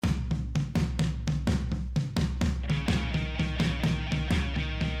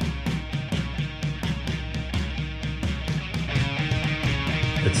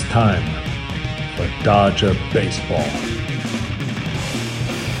time for Dodger Baseball.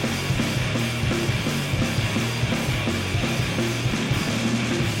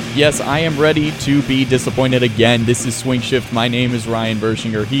 Yes, I am ready to be disappointed again. This is Swing Shift. My name is Ryan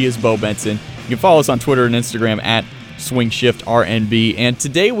Bershinger. He is Bo Benson. You can follow us on Twitter and Instagram at SwingShiftRNB. And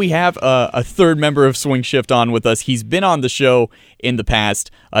today we have a third member of Swing Shift on with us. He's been on the show in the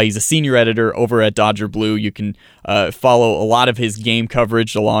past. He's a senior editor over at Dodger Blue. You can follow a lot of his game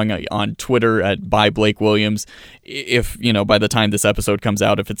coverage along on Twitter at by Blake Williams. If, by the time this episode comes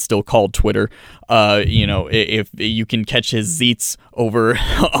out, if it's still called Twitter, if you can catch his zeets over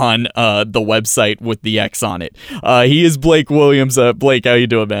on the website with the X on it. He is Blake Williams. Blake, how you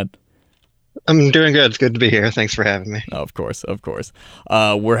doing, man? I'm doing good. It's good to be here. Thanks for having me. Of course.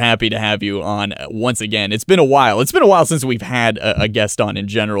 We're happy to have you on once again. It's been a while. It's been a while since we've had a guest on in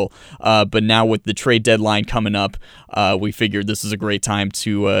general, but now with the trade deadline coming up, we figured this is a great time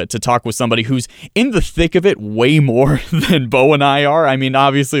to talk with somebody who's in the thick of it way more than Bo and I are. I mean,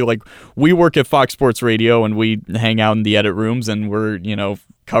 obviously, like, we work at Fox Sports Radio and we hang out in the edit rooms and we're,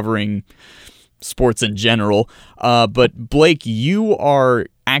 covering sports in general. But Blake, you are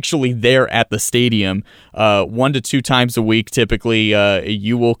actually there at the stadium 1 to 2 times a week. Typically,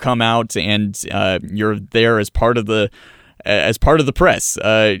 you will come out and you're there as part of the press,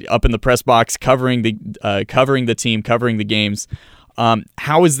 up in the press box, covering the team, covering the games.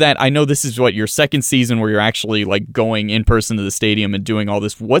 How is that? I know this is your second season where you're actually like going in person to the stadium and doing all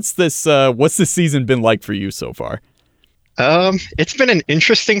this. What's this season been like for you so far? It's been an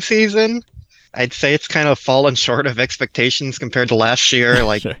interesting season. I'd say it's kind of fallen short of expectations compared to last year.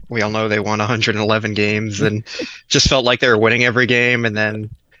 Like, sure. We all know they won 111 games and just felt like they were winning every game. And then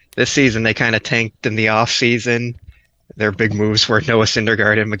this season, they kind of tanked in the off season. Their big moves were Noah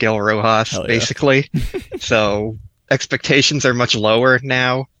Syndergaard and Miguel Rojas, basically. So expectations are much lower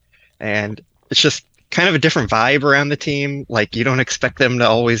now. And it's just kind of a different vibe around the team. Like, you don't expect them to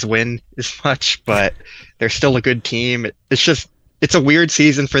always win as much, but they're still a good team. It's a weird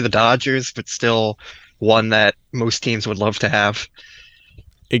season for the Dodgers, but still one that most teams would love to have.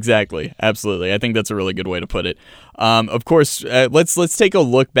 Exactly. Absolutely. I think that's a really good way to put it. Of course, let's take a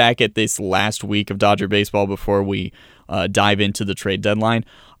look back at this last week of Dodger baseball before we dive into the trade deadline.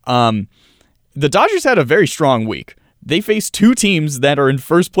 The Dodgers had a very strong week. They faced 2 teams that are in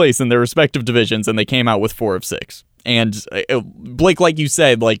first place in their respective divisions, and they came out with 4 of 6. And Blake, like you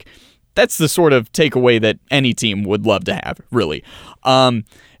said, that's the sort of takeaway that any team would love to have, really.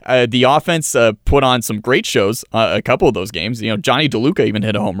 The offense put on some great shows, a couple of those games. Johnny DeLuca even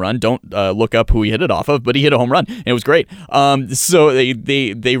hit a home run. Don't look up who he hit it off of, but he hit a home run, and it was great. So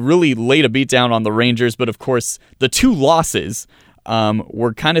they really laid a beat down on the Rangers, but of course, the 2 losses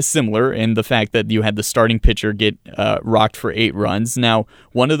were kind of similar in the fact that you had the starting pitcher get rocked for 8 runs. Now,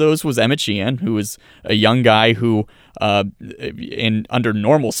 one of those was Emmett Sheehan, who is a young guy who, under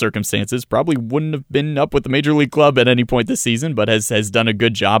normal circumstances, probably wouldn't have been up with the Major League club at any point this season, but has done a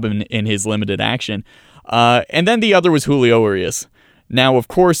good job in his limited action. And then the other was Julio Urias. Now, of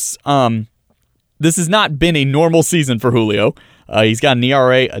course, this has not been a normal season for Julio. He's got an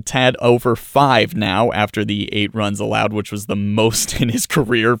ERA a tad over 5 now after the 8 runs allowed, which was the most in his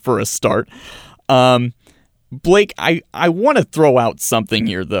career for a start. Blake, I want to throw out something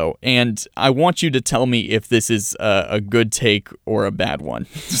here, though, and I want you to tell me if this is a good take or a bad one.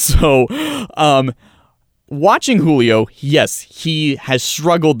 So, watching Julio, yes, he has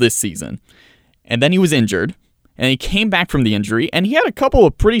struggled this season, and then he was injured. And he came back from the injury, and he had a couple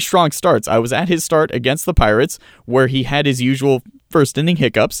of pretty strong starts. I was at his start against the Pirates, where he had his usual first-inning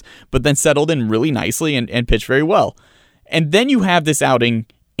hiccups, but then settled in really nicely and pitched very well. And then you have this outing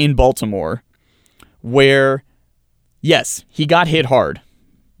in Baltimore, where, yes, he got hit hard.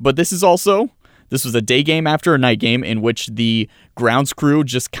 But this was a day game after a night game in which the grounds crew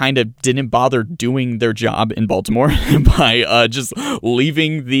just kind of didn't bother doing their job in Baltimore by just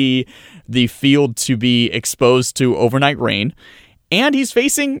leaving the field to be exposed to overnight rain. And he's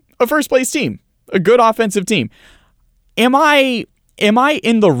facing a first-place team, a good offensive team. Am I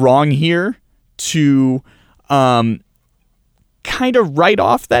in the wrong here to kind of write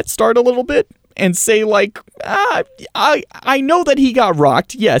off that start a little bit and say, I know that he got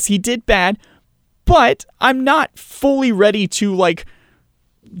rocked. Yes, he did bad. But I'm not fully ready to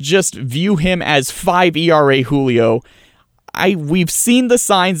just view him as 5 ERA Julio. We've seen the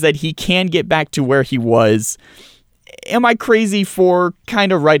signs that he can get back to where he was. Am I crazy for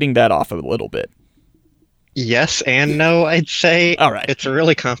kind of writing that off a little bit? Yes and no, I'd say. All right. It's a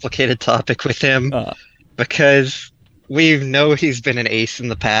really complicated topic with him because we know he's been an ace in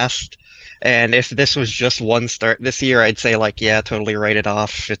the past, And if this was just one start this year, I'd say like, yeah, totally write it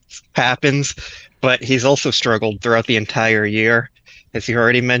off. It happens. But he's also struggled throughout the entire year, as you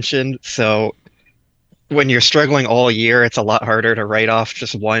already mentioned. So when you're struggling all year, it's a lot harder to write off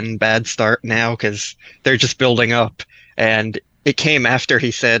just one bad start now because they're just building up. And it came after he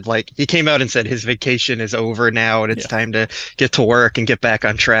said, like, he came out and said his vacation is over now and it's time to get to work and get back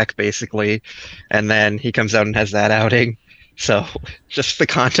on track, basically. And then he comes out and has that outing. So just the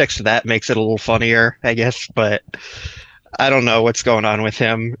context of that makes it a little funnier, I guess. But I don't know what's going on with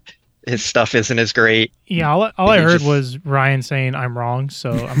him. His stuff isn't as great. Yeah, all I heard was Ryan saying I'm wrong,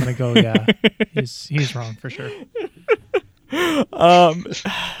 so I'm gonna go. Yeah, he's wrong for sure.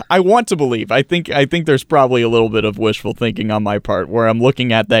 I want to believe. I think there's probably a little bit of wishful thinking on my part, where I'm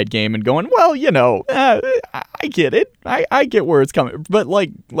looking at that game and going, well, I get it. I get where it's coming. But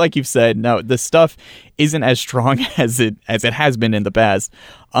like you've said, no, the stuff isn't as strong as it has been in the past.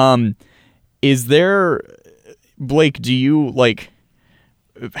 Is there, Blake? Do you like?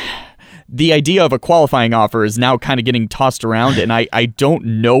 The idea of a qualifying offer is now kind of getting tossed around, and I don't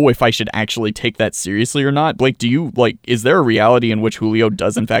know if I should actually take that seriously or not. Blake, do you is there a reality in which Julio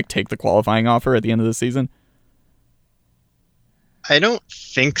does in fact take the qualifying offer at the end of the season? I don't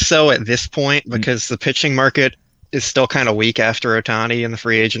think so at this point because the pitching market is still kind of weak after Ohtani in the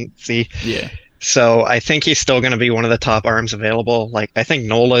free agency. Yeah. So I think he's still going to be one of the top arms available. Like, I think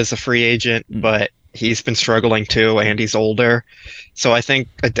Nola is a free agent, but he's been struggling too, and he's older. So I think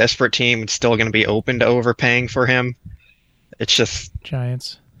a desperate team is still going to be open to overpaying for him. It's just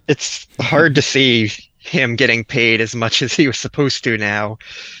Giants. It's hard to see him getting paid as much as he was supposed to now.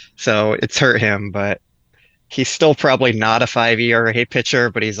 So it's hurt him, but he's still probably not a 5 ERA pitcher,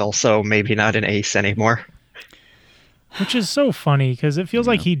 but he's also maybe not an ace anymore. Which is so funny because it feels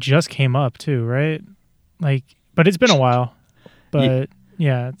like he just came up too, right? But it's been a while. But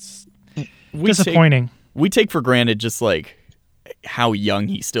yeah, it's disappointing. We take for granted just how young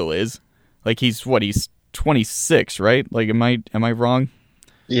he still is. He's 26, right? Am I wrong?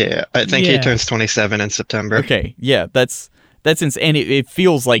 Yeah, I think he turns 27 in September. Okay, yeah, that's insane. And it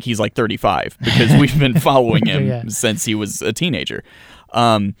feels like he's 35 because we've been following him since he was a teenager.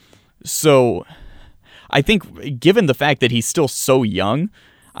 So I think given the fact that he's still so young,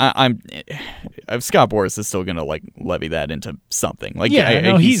 Scott Boras is still gonna levy that into something.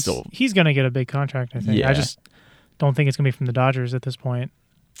 He's gonna get a big contract. I think. Yeah. I just don't think it's gonna be from the Dodgers at this point.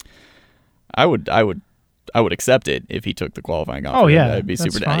 I would accept it if he took the qualifying offer. Oh yeah, that'd be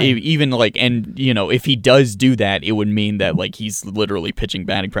super. Fine. Even if he does do that, it would mean that he's literally pitching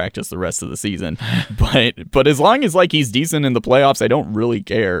batting practice the rest of the season. but as long as he's decent in the playoffs, I don't really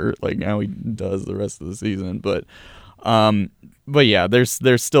care how he does the rest of the season. But yeah, there's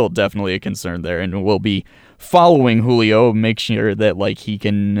still definitely a concern there, and we'll be following Julio, make sure that he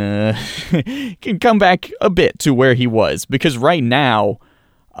can can come back a bit to where he was, because right now,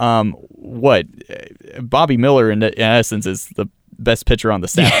 Bobby Miller in essence is the best pitcher on the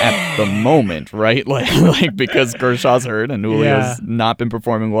staff at the moment, right? Because Kershaw's hurt and Julio's not been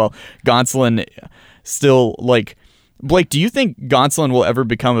performing well. Gonsolin still Blake, do you think Gonsolin will ever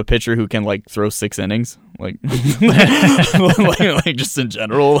become a pitcher who can throw 6 innings? Just in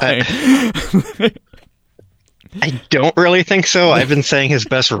general? I don't really think so. I've been saying his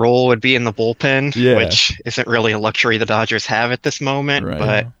best role would be in the bullpen, which isn't really a luxury the Dodgers have at this moment. Right.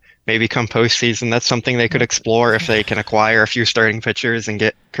 But maybe come postseason, that's something they could explore if they can acquire a few starting pitchers and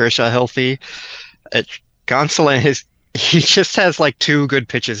get Kershaw healthy. Gonsolin, he just has 2 good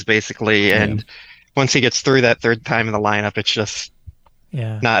pitches basically, and once he gets through that third time in the lineup, it's just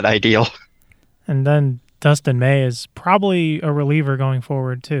not ideal. And then Dustin May is probably a reliever going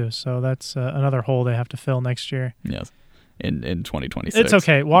forward too, so that's another hole they have to fill next year. Yes, in 2026. It's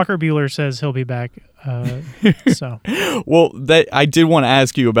okay. Walker Buehler says he'll be back. So, well, I did want to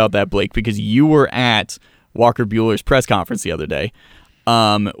ask you about that, Blake, because you were at Walker Buehler's press conference the other day,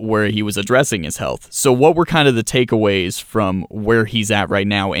 where he was addressing his health. So, what were kind of the takeaways from where he's at right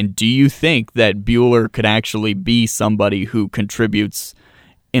now? And do you think that Buehler could actually be somebody who contributes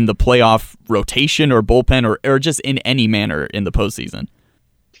in the playoff rotation or bullpen or just in any manner in the postseason?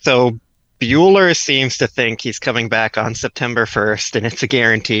 So Buehler seems to think he's coming back on September 1st, and it's a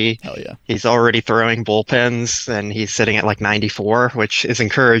guarantee. Hell yeah. He's already throwing bullpens, and he's sitting at 94, which is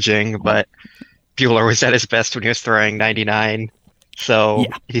encouraging, but Buehler was at his best when he was throwing 99, so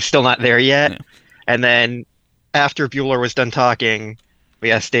he's still not there yet. Yeah. And then after Buehler was done talking,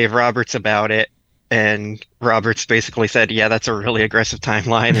 we asked Dave Roberts about it, and Roberts basically said, yeah, that's a really aggressive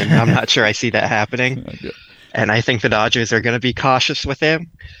timeline, and I'm not sure I see that happening. And I think the Dodgers are going to be cautious with him.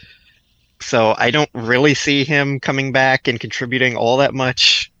 So I don't really see him coming back and contributing all that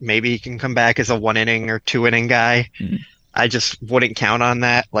much. Maybe he can come back as a 1 inning or 2 inning guy. I just wouldn't count on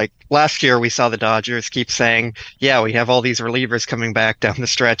that. Like last year, we saw the Dodgers keep saying, yeah, we have all these relievers coming back down the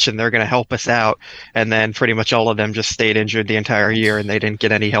stretch and they're going to help us out. And then pretty much all of them just stayed injured the entire year and they didn't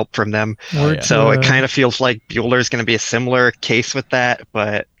get any help from them. So it kind of feels like Bueller's going to be a similar case with that,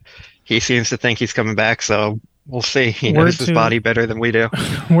 but he seems to think he's coming back. So we'll see. He knows his body better than we do.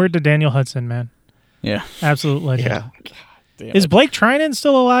 Word to Daniel Hudson, man. Yeah. Absolute legend. Yeah. Is Blake Trinan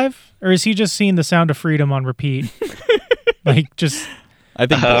still alive? Or is he just seeing The Sound of Freedom on repeat? I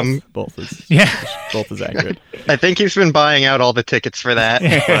think both is both is accurate. I think he's been buying out all the tickets for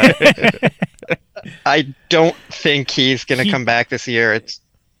that. But I don't think he's going to come back this year. It's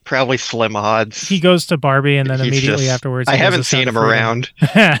probably slim odds. He goes to Barbie and then immediately afterwards. I haven't seen him around.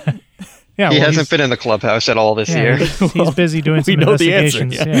 He hasn't been in the clubhouse at all this year. He's busy doing some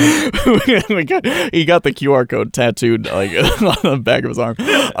investigations. He got the QR code tattooed on the back of his arm.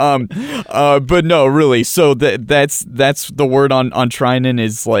 But no, really. So that's the word on Trinan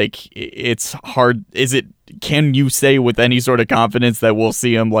is like it's hard. Can you say with any sort of confidence that we'll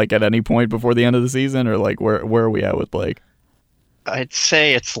see him like at any point before the end of the season, or like where are we at with Blake? I'd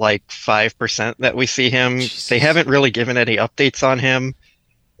say it's like 5% that we see him. Jesus. They haven't really given any updates on him.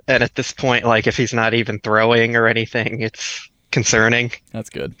 And at this point, like if he's not even throwing or anything, it's concerning.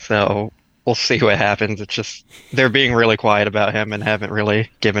 That's good. So we'll see what happens. It's just they're being really quiet about him and haven't really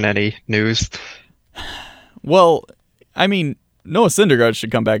given any news. Well, I mean, Noah Syndergaard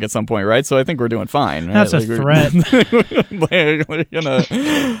should come back at some point, right? So I think we're doing fine. Right? That's a threat.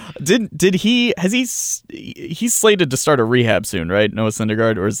 He's slated to start a rehab soon, right? Noah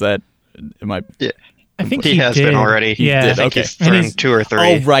Syndergaard, or is that? Yeah. I think he has been already. Yeah. I think he's thrown 2 or 3.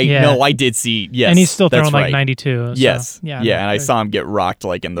 Oh, right. Yeah. No, I did see. Yes. And he's still throwing like right. 92. So, yes. Yeah. And I saw him get rocked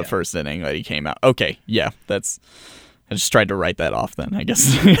like in the first inning that he came out. Okay. Yeah. I just tried to write that off then, I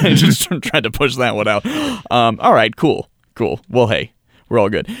guess. I just tried to push that one out. All right. Cool. Well, hey, we're all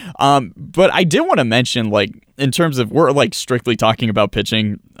good. But I did want to mention, like, in terms of, we're like strictly talking about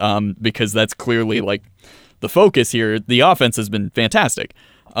pitching, because that's clearly like the focus here. The offense has been fantastic.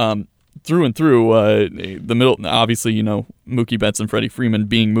 Through and through, the middle, obviously, Mookie Betts and Freddie Freeman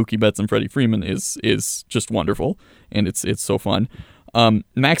being Mookie Betts and Freddie Freeman is just wonderful, and it's so fun.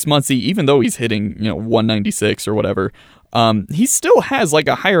 Max Muncy, even though he's hitting 196 or whatever, he still has like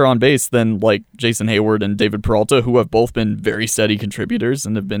a higher on base than like Jason Hayward and David Peralta, who have both been very steady contributors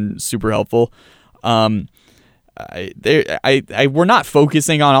and have been super helpful. We're not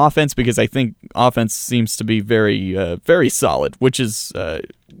focusing on offense because I think offense seems to be very very solid, which is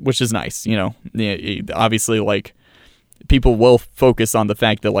nice. Obviously, like, people will focus on the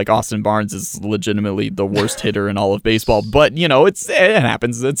fact that like Austin Barnes is legitimately the worst hitter in all of baseball, but it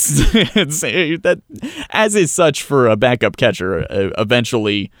happens. It's that, as is such for a backup catcher.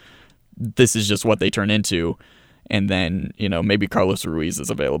 Eventually, this is just what they turn into. And then, maybe Carlos Ruiz is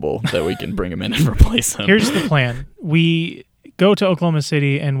available that we can bring him in and replace him. Here's the plan. We go to Oklahoma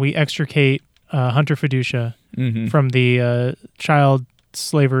City and we extricate Hunter Fiducia from the child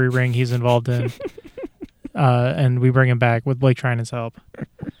slavery ring he's involved in. And we bring him back with Blake Trinan's help.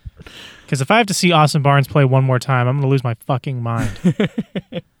 Because if I have to see Austin Barnes play one more time, I'm going to lose my fucking mind.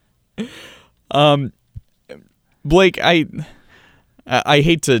 Blake, I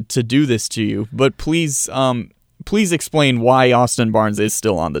hate to do this to you, but please explain why Austin Barnes is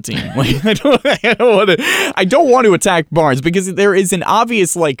still on the team. Like, I don't want to attack Barnes because there is an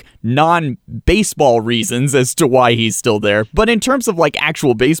obvious like non-baseball reasons as to why he's still there. But in terms of like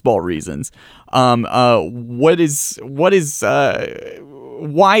actual baseball reasons, why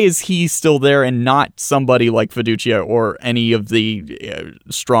is he still there and not somebody like Fiducia or any of the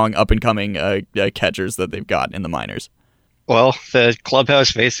strong up and coming catchers that they've got in the minors? Well, the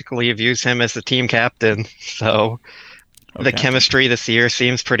clubhouse basically views him as the team captain, so the chemistry this year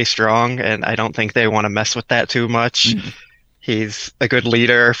seems pretty strong, and I don't think they want to mess with that too much. He's a good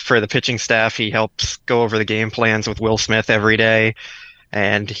leader for the pitching staff. He helps go over the game plans with Will Smith every day,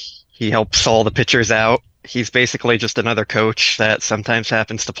 and he helps all the pitchers out. He's basically just another coach that sometimes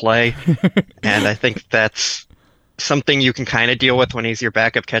happens to play, and I think that's something you can kind of deal with when he's your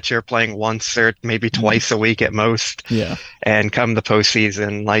backup catcher, playing once or maybe twice a week at most. Yeah. And come the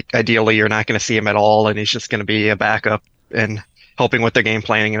postseason, like ideally you're not going to see him at all, and he's just going to be a backup and helping with their game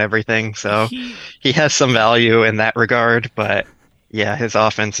planning and everything. So he has some value in that regard, but Yeah, his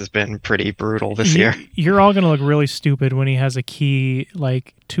offense has been pretty brutal this year. You're all going to look really stupid when he has a key,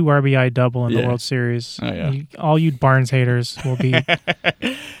 like, 2 RBI double in the World Series. Oh, yeah. All you Barnes haters will be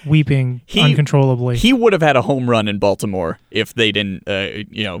weeping uncontrollably. He would have had a home run in Baltimore if they didn't,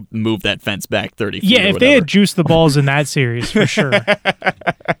 move that fence back 30 feet. Yeah, if they had juiced the balls in that series, for sure.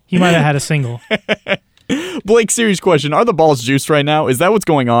 He might have had a single. Blake, serious question. Are the balls juiced right now? Is that what's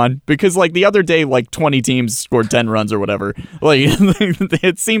going on? Because, like, the other day, like, 20 teams scored 10 runs or whatever. Like,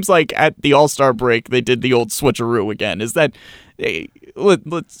 it seems like at the All-Star break, they did the old switcheroo again. Is that...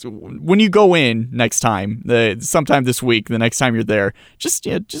 when you go in next time, sometime this week, the next time you're there, just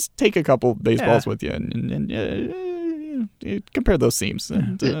take a couple baseballs with you and compare those seams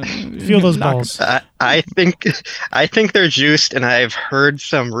and feel those balls. I think they're juiced, and I've heard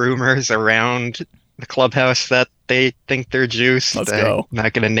some rumors around the clubhouse that they think they're juiced. Let's go. I'm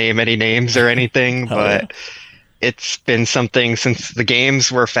not going to name any names or anything, but it's been something since the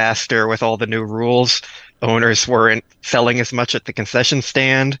games were faster with all the new rules. Owners weren't selling as much at the concession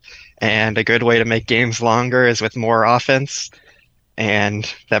stand, and a good way to make games longer is with more offense,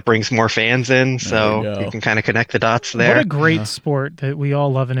 and that brings more fans in, so you can kind of connect the dots there. What a great sport that we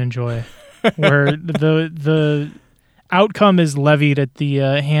all love and enjoy, where the outcome is levied at the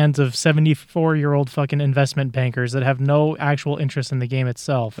hands of 74-year-old fucking investment bankers that have no actual interest in the game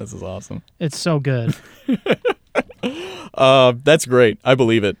itself. This is awesome. It's so good. That's great. I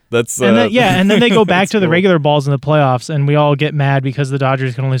believe it. And then they go back to the regular balls in the playoffs, and we all get mad because the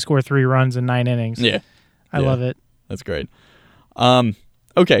Dodgers can only score 3 runs in 9 innings. Yeah, I love it. That's great.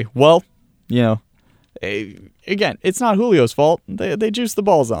 Okay, well, again, it's not Julio's fault. They juiced the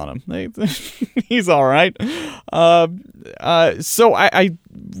balls on him. He's all right. So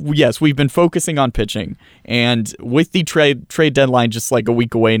yes, we've been focusing on pitching, and with the trade deadline just like a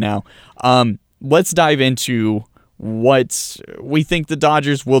week away now, let's dive into what we think the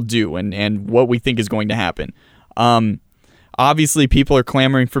Dodgers will do and what we think is going to happen. Obviously, people are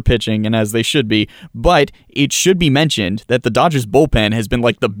clamoring for pitching, and as they should be, but it should be mentioned that the Dodgers bullpen has been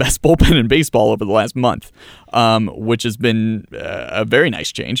like the best bullpen in baseball over the last month, which has been a very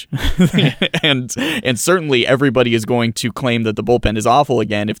nice change. and certainly everybody is going to claim that the bullpen is awful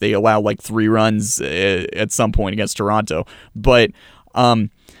again if they allow like 3 runs at some point against Toronto. But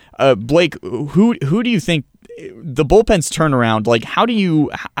Blake, who do you think the bullpen's turnaround? Like, how do you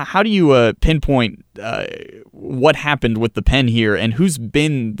pinpoint what happened with the pen here, and who's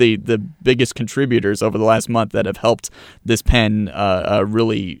been the biggest contributors over the last month that have helped this pen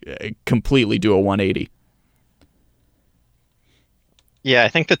really completely do a 180? Yeah, I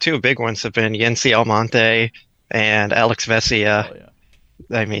think the 2 big ones have been Yency Almonte and Alex Vesia. Oh, yeah.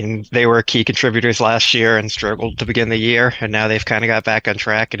 I mean, they were key contributors last year and struggled to begin the year, and now they've kind of got back on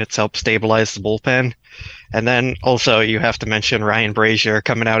track, and it's helped stabilize the bullpen. And then also you have to mention Ryan Brazier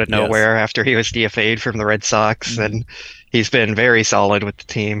coming out of nowhere after he was DFA'd from the Red Sox, and he's been very solid with the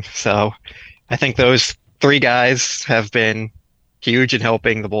team. So I think those 3 guys have been huge in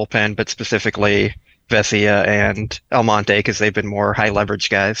helping the bullpen, but specifically Vesia and Almonte because they've been more high leverage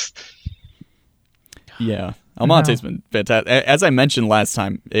guys. Yeah. Almonte's been fantastic. As I mentioned last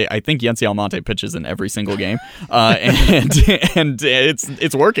time, I think Yency Almonte pitches in every single game, and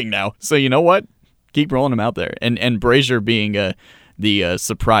it's working now. So you know what? Keep rolling him out there. And Brazier being the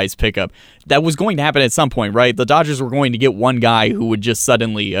surprise pickup. That was going to happen at some point, right? The Dodgers were going to get one guy who would just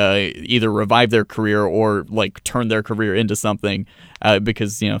suddenly either revive their career or like turn their career into something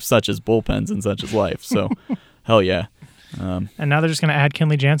because, such is bullpens and such is life. So, hell yeah. And now they're just going to add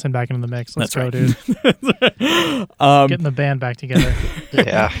Kenley Jansen back into the mix. Let's go, dude. Getting the band back together.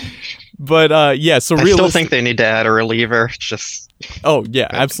 Yeah. But, so I still think they need to add a reliever. Oh, yeah,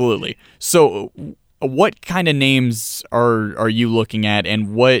 absolutely. So what kind of names are you looking at,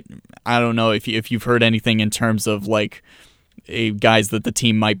 and what, I don't know if you've heard anything in terms of like guys that the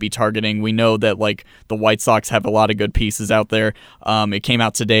team might be targeting. We know that like the White Sox have a lot of good pieces out there. It came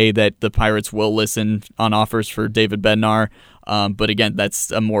out today that the Pirates will listen on offers for David Bednar, but again,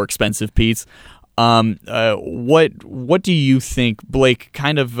 that's a more expensive piece. What do you think, Blake,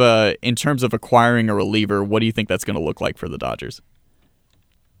 kind of in terms of acquiring a reliever, what do you think that's going to look like for the Dodgers?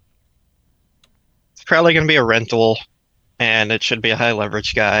 It's probably going to be a rental, and it should be a high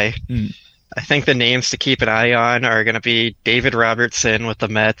leverage guy. I think the names to keep an eye on are going to be David Robertson with the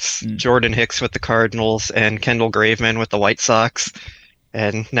Mets, Jordan Hicks with the Cardinals, and Kendall Graveman with the White Sox.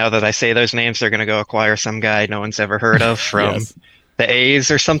 And now that I say those names, they're going to go acquire some guy no one's ever heard of from the A's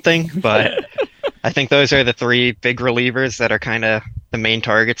or something. But I think those are the 3 big relievers that are kind of the main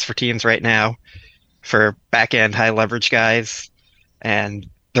targets for teams right now for back-end high leverage guys. And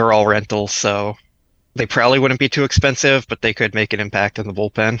they're all rentals, so They probably wouldn't be too expensive, but they could make an impact in the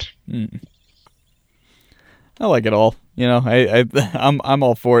bullpen. I like it all. I'm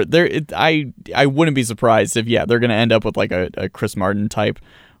all for it. I wouldn't be surprised if they're going to end up with like a Chris Martin type,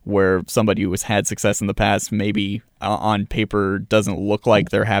 where somebody who has had success in the past maybe on paper doesn't look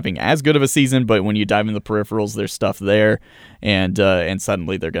like they're having as good of a season, but when you dive into the peripherals, there's stuff there, and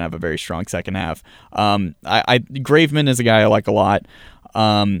suddenly they're going to have a very strong second half. Graveman is a guy I like a lot.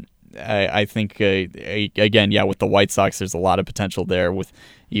 I think, again, with the White Sox, there's a lot of potential there with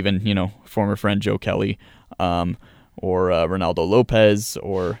even, former friend Joe Kelly, or Ronaldo Lopez,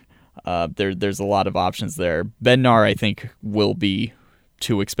 or there's a lot of options there. Bednar, I think, will be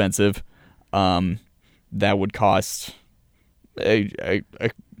too expensive. That would cost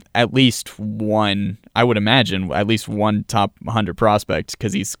at least one, I would imagine, at least one top 100 prospect,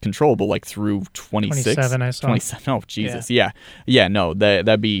 because he's controllable like through 26. 27, I saw. 27. Oh, Jesus. Yeah. No,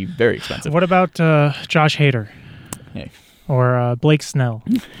 that'd be very expensive. What about Josh Hader? Hey. Or Blake Snell?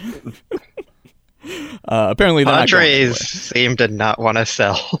 Apparently they're Padres seem to not want to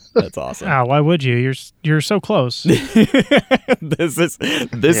sell. That's awesome. Why would you? You're so close. This is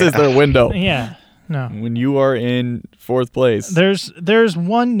the window. Yeah. No. When you are in fourth place. There's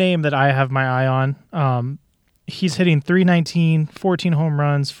one name that I have my eye on. He's hitting .319, 14 home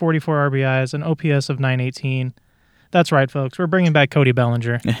runs, 44 RBIs, an OPS of .918. That's right, folks. We're bringing back Cody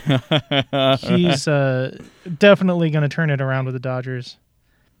Bellinger. He's definitely going to turn it around with the Dodgers.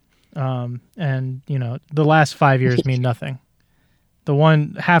 And the last 5 years mean nothing. The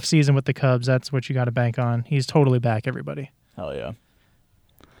one half season with the Cubs, that's what you got to bank on. He's totally back, everybody. Hell yeah.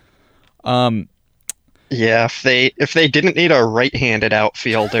 Yeah, if they didn't need a right-handed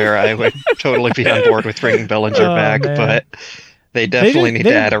outfielder, I would totally be on board with bringing Bellinger back. Man. But they definitely need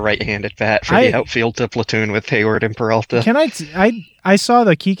to add a right-handed bat for the outfield to platoon with Hayward and Peralta. I saw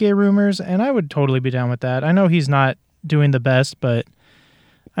the Kike rumors, and I would totally be down with that. I know he's not doing the best, but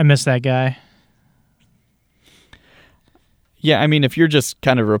I miss that guy. Yeah, I mean, if you're just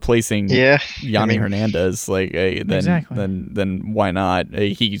kind of replacing Yanni Hernandez, then why not?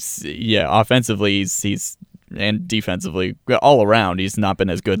 Offensively, he's and defensively, all around, he's not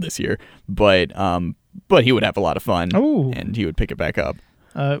been as good this year. But he would have a lot of fun, and he would pick it back up.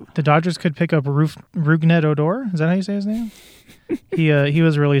 The Dodgers could pick up Rougned Odor. Is that how you say his name? He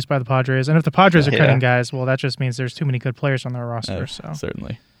was released by the Padres, and if the Padres are cutting guys, well, that just means there's too many good players on their roster.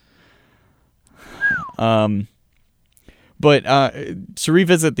 Certainly. But to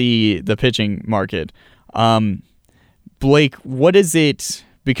revisit the pitching market, Blake, what is it?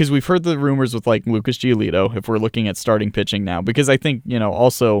 Because we've heard the rumors with like Lucas Giolito, if we're looking at starting pitching now, because I think,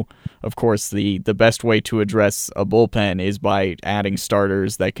 also, of course, the best way to address a bullpen is by adding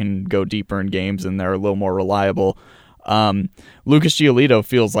starters that can go deeper in games and they're a little more reliable. Lucas Giolito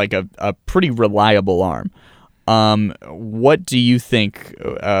feels like a pretty reliable arm. What do you think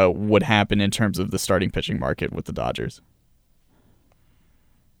would happen in terms of the starting pitching market with the Dodgers?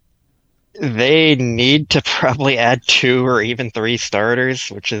 They need to probably add 2 or even 3 starters,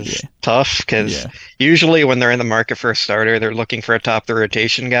 which is tough because usually when they're in the market for a starter, they're looking for a top of the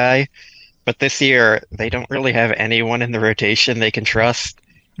rotation guy. But this year, they don't really have anyone in the rotation they can trust.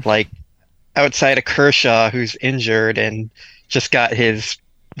 Like outside of Kershaw, who's injured and just got his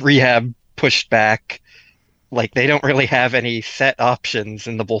rehab pushed back, like they don't really have any set options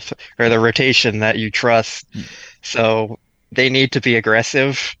in the bullpen or the rotation that you trust. So they need to be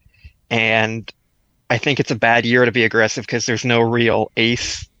aggressive. And I think it's a bad year to be aggressive because there's no real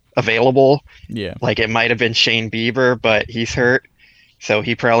ace available. Yeah. Like it might have been Shane Bieber, but he's hurt. So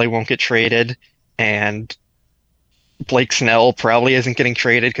he probably won't get traded. And Blake Snell probably isn't getting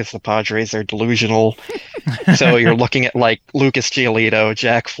traded because the Padres are delusional. So you're looking at like Lucas Giolito,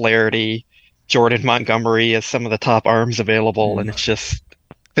 Jack Flaherty, Jordan Montgomery as some of the top arms available. And it's just,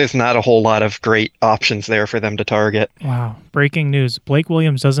 there's not a whole lot of great options there for them to target. Wow. Breaking news. Blake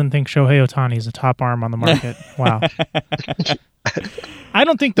Williams doesn't think Shohei Ohtani is a top arm on the market. Wow. I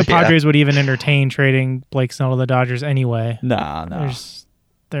don't think the Padres would even entertain trading Blake Snell to the Dodgers anyway. No.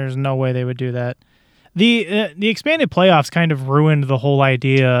 There's no way they would do that. The expanded playoffs kind of ruined the whole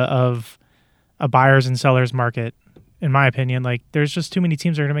idea of a buyers and sellers market, in my opinion. Like, there's just too many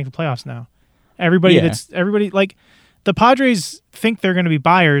teams that are going to make the playoffs now. Everybody like, the Padres think they're going to be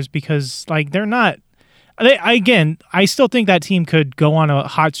buyers because, like, they're not. I still think that team could go on a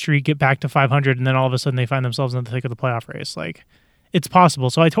hot streak, get back to 500, and then all of a sudden they find themselves in the thick of the playoff race. Like, it's possible.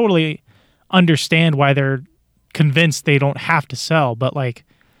 So I totally understand why they're convinced they don't have to sell, but like,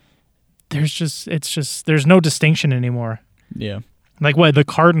 there's no distinction anymore. Yeah. Like, what, the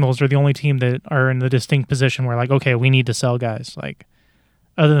Cardinals are the only team that are in the distinct position where, like, okay, we need to sell guys. Like,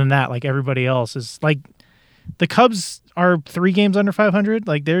 other than that, like everybody else is like the Cubs are 3 games under 500.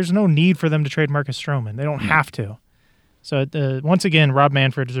 Like there's no need for them to trade Marcus Stroman. They don't have to. So once again, Rob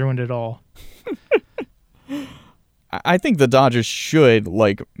Manfred has ruined it all. I think the Dodgers should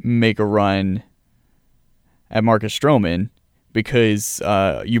like make a run at Marcus Stroman because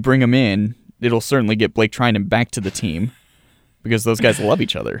you bring him in, it'll certainly get Blake Trinan back to the team because those guys love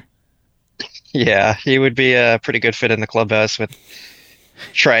each other. Yeah, he would be a pretty good fit in the clubhouse with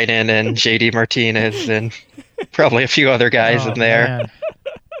Trinan and JD Martinez and probably a few other guys in there. Man.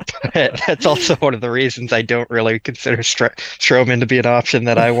 But that's also one of the reasons I don't really consider Stroman to be an option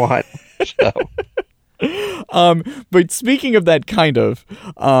that I want. So. But speaking of that kind of,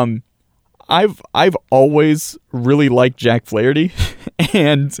 I've always really liked Jack Flaherty,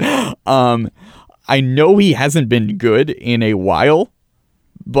 and I know he hasn't been good in a while,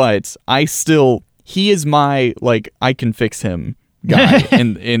 but he is my like I can fix him guy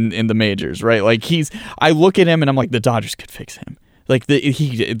in the majors, right? Like I look at him and I'm like the Dodgers could fix him. Like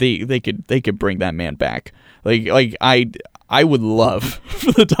they could bring that man back. Like I would love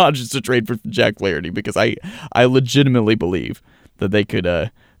for the Dodgers to trade for Jack Flaherty because I legitimately believe that they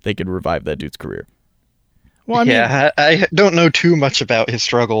could revive that dude's career. Well, I don't know too much about his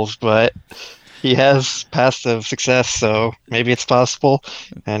struggles, but he has passive success, so maybe it's possible.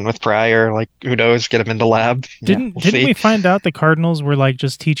 And with Pryor, like who knows, get him in the lab. Didn't we find out the Cardinals were like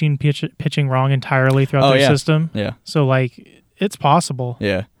just teaching pitching wrong entirely throughout their system? Yeah. So like it's possible.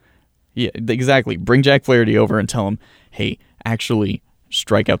 Yeah. Yeah, exactly. Bring Jack Flaherty over and tell him, hey, actually,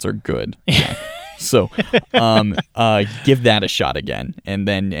 strikeouts are good. Yeah. So, give that a shot again, and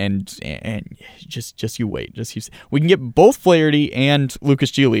then and just you wait. We can get both Flaherty and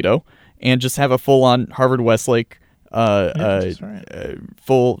Lucas Giolito, and just have a full-on Harvard Westlake, full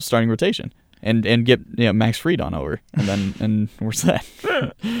starting rotation, and get Max Fried on over, and we're set.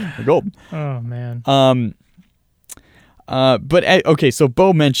 We're golden. Oh man. But okay, so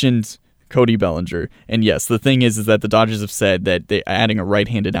Bo mentioned Cody Bellinger, and yes, the thing is that the Dodgers have said that adding a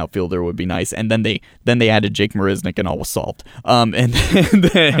right-handed outfielder would be nice, and then they added Jake Marisnick, and all was solved. And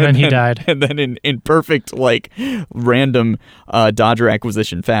then he died. And then in perfect like random Dodger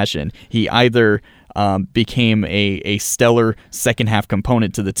acquisition fashion, he either became a stellar second half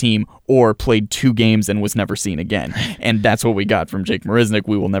component to the team or played 2 games and was never seen again. And that's what we got from Jake Marisnick.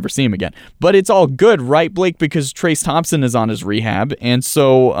 We will never see him again. But it's all good, right, Blake? Because Trace Thompson is on his rehab, and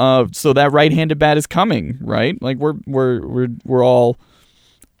so that right-handed bat is coming, right? Like we're all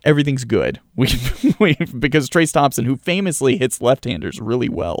everything's good. We because Trace Thompson, who famously hits left-handers really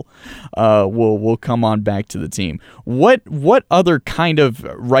well, will come on back to the team. What other kind of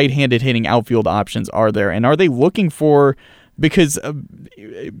right-handed hitting outfield options are there, and are they looking for? Because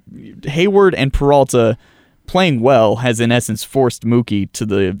Hayward and Peralta playing well has in essence forced Mookie to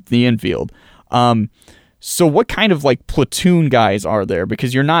the infield. So what kind of like platoon guys are there?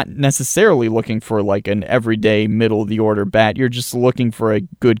 Because you're not necessarily looking for like an everyday middle of the order bat. You're just looking for a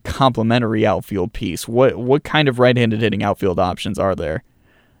good complementary outfield piece. What kind of right-handed hitting outfield options are there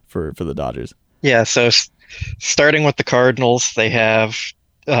for the Dodgers? Yeah, so starting with the Cardinals, they have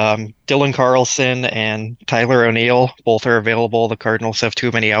Dylan Carlson and Tyler O'Neill. Both are available. The Cardinals have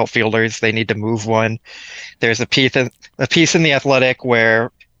too many outfielders. They need to move one. There's a piece in The Athletic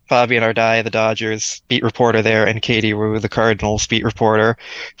where Fabian Ardai, the Dodgers beat reporter there, and Katie Rue, the Cardinals beat reporter.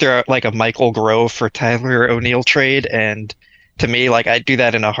 They're like a Michael Grove for Tyler O'Neill trade, and to me, like I'd do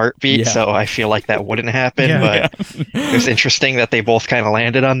that in a heartbeat. Yeah. So I feel like that wouldn't happen, but it was interesting that they both kind of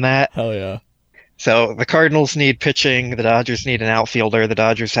landed on that. Hell yeah. So the Cardinals need pitching. The Dodgers need an outfielder. The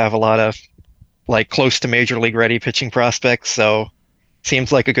Dodgers have a lot of like close to major league ready pitching prospects, so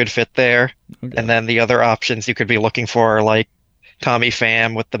seems like a good fit there. Okay. And then the other options you could be looking for are like Tommy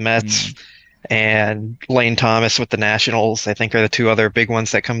Pham with the Mets and Lane Thomas with the Nationals, I think are the 2 other big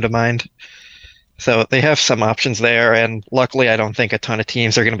ones that come to mind. So they have some options there, and luckily I don't think a ton of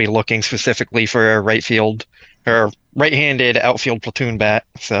teams are going to be looking specifically for a right field or right-handed outfield platoon bat.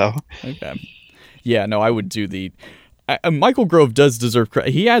 So okay. Yeah, no, I would do Michael Grove does deserve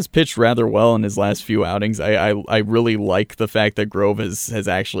credit. He has pitched rather well in his last few outings. I really like the fact that Grove has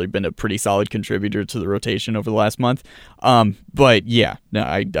actually been a pretty solid contributor to the rotation over the last month. But yeah, no,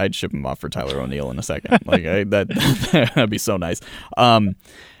 I'd ship him off for Tyler O'Neill in a second. Like that'd be so nice. What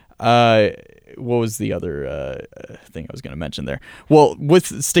was the other thing I was going to mention there? Well,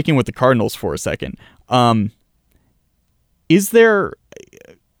 with sticking with the Cardinals for a second, is there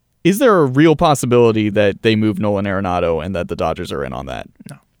a real possibility that they move Nolan Arenado and that the Dodgers are in on that?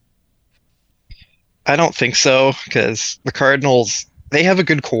 No. I don't think so, because the Cardinals they have a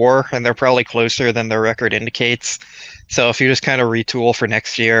good core, and they're probably closer than their record indicates. So if you just kind of retool for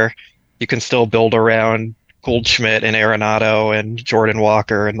next year, you can still build around Goldschmidt and Arenado and Jordan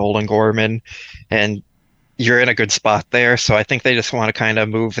Walker and Nolan Gorman, and you're in a good spot there. So I think they just want to kind of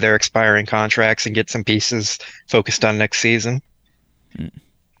move their expiring contracts and get some pieces focused on next season.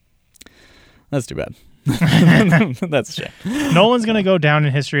 That's too bad. That's a shame. Nolan's going to go down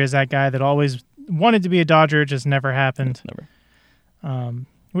in history as that guy that always wanted to be a Dodger, just never happened. Never.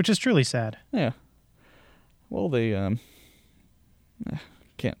 Which is truly sad. Yeah. Well, they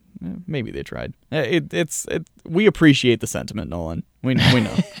can't. Maybe they tried. We appreciate the sentiment, Nolan. We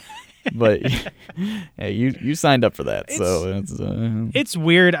know. But yeah, you signed up for that, it's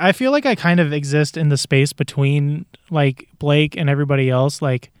weird. I feel like I kind of exist in the space between like Blake and everybody else.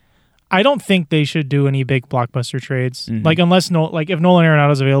 Like, I don't think they should do any big blockbuster trades. Mm-hmm. Like, unless if Nolan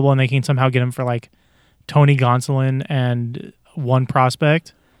Arenado's available and they can somehow get him for like Tony Gonsolin and one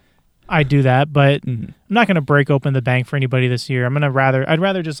prospect, I'd do that. But I'm not going to break open the bank for anybody this year. I'd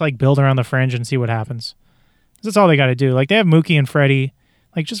rather just like build around the fringe and see what happens. That's all they got to do. Like, they have Mookie and Freddie.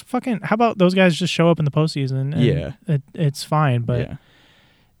 Like, just fucking, how about those guys just show up in the postseason? And it's fine, but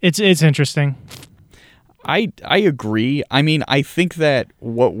it's interesting. I agree. I mean, I think that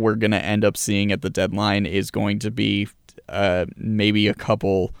what we're going to end up seeing at the deadline is going to be maybe a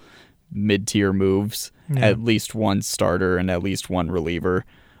couple mid-tier moves, at least one starter and at least one reliever.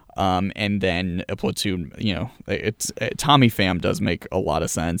 And then a platoon, Tommy Pham does make a lot of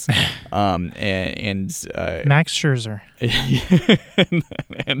sense. And Max Scherzer.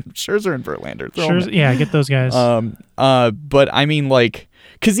 and Scherzer and Verlander. Get those guys. But I mean, like,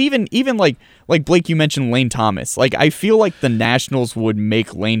 because even like Blake, you mentioned Lane Thomas. Like, I feel like the Nationals would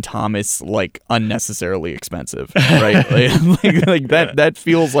make Lane Thomas like unnecessarily expensive, right? like that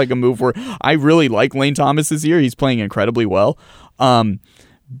feels like a move where I really like Lane Thomas this year. He's playing incredibly well.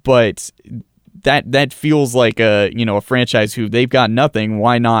 But that feels like a franchise who they've got nothing.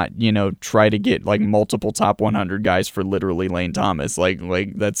 Why not, try to get like multiple top 100 guys for literally Lane Thomas? Like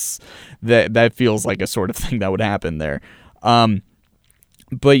that feels like a sort of thing that would happen there.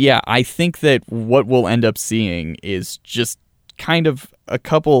 But yeah, I think that what we'll end up seeing is just kind of a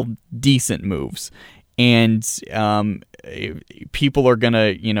couple decent moves. And people are going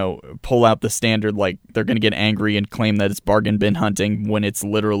to, pull out the standard, like they're going to get angry and claim that it's bargain bin hunting when it's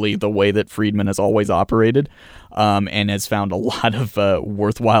literally the way that Friedman has always operated, and has found a lot of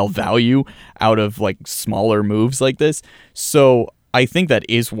worthwhile value out of like smaller moves like this. So I think that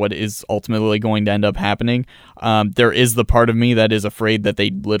is what is ultimately going to end up happening. There is the part of me that is afraid that they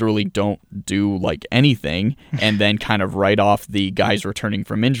literally don't do like anything and then kind of write off the guys returning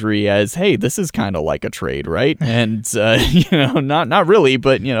from injury as, hey, this is kind of like a trade, right? And, not really,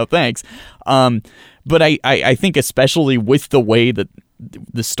 but, thanks. But I think especially with the way that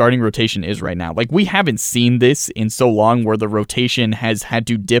the starting rotation is right now, like we haven't seen this in so long where the rotation has had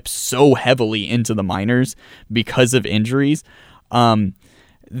to dip so heavily into the minors because of injuries.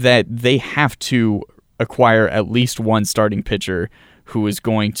 That they have to acquire at least one starting pitcher who is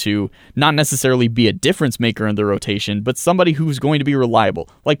going to not necessarily be a difference maker in the rotation, but somebody who's going to be reliable,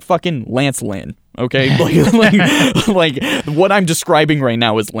 like fucking Lance Lynn. Okay, like what I'm describing right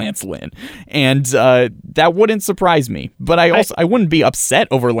now is Lance Lynn, and that wouldn't surprise me. But I wouldn't be upset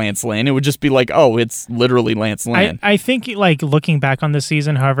over Lance Lynn. It would just be like, oh, it's literally Lance Lynn. I think like looking back on the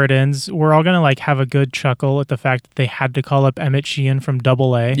season, however it ends, we're all gonna like have a good chuckle at the fact that they had to call up Emmett Sheehan from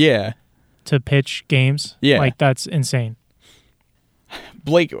Double-A, to pitch games. Yeah, like that's insane.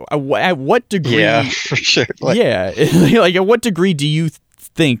 Blake, at what degree? Yeah, for sure. Like at what degree do you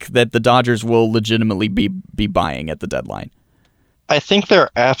think that the Dodgers will legitimately be buying at the deadline? I think they're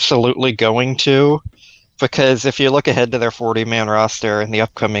absolutely going to, because if you look ahead to their 40-man roster in the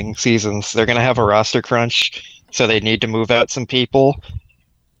upcoming seasons, they're going to have a roster crunch, so they need to move out some people.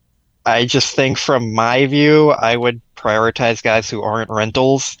 I just think from my view, I would prioritize guys who aren't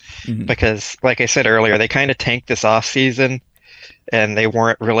rentals, because like I said earlier, they kind of tanked this offseason, and they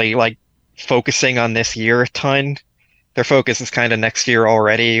weren't really like focusing on this year a ton. Their focus is kind of next year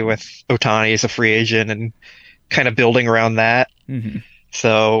already, with Ohtani as a free agent and kind of building around that.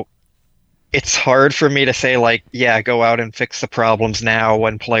 So it's hard for me to say like, yeah, go out and fix the problems now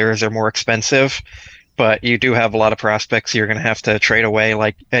when players are more expensive. But you do have a lot of prospects you're going to have to trade away,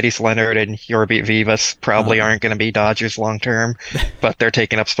 like Eddie Leonard and Yorby Vivas probably aren't going to be Dodgers long term, but they're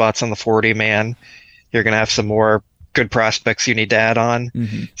taking up spots on the 40-man. You're going to have some more good prospects you need to add on.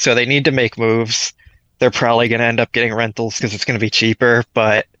 So they need to make moves. They're probably going to end up getting rentals because it's going to be cheaper,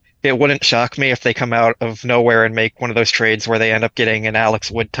 but it wouldn't shock me if they come out of nowhere and make one of those trades where they end up getting an Alex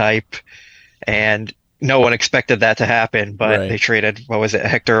Wood type and no one expected that to happen, but Right. they traded, what was it,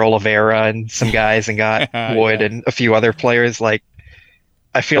 Hector Oliveira and some guys and got Wood Yeah. and a few other players. Like,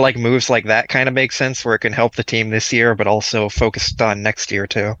 I feel like moves like that kind of make sense where it can help the team this year, but also focused on next year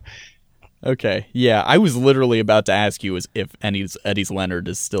too. Okay, yeah, I was literally about to ask you if Eddie's Leonard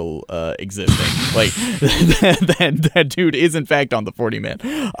is still existing. Like that dude is in fact on the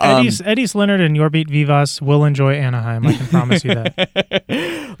 40-man. Eddie's Leonard and Yorbit Vivas will enjoy Anaheim. I can promise you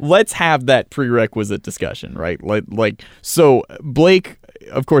that. Let's have that prerequisite discussion, right? So Blake,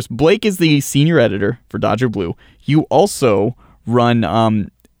 of course, Blake is the senior editor for Dodger Blue. You also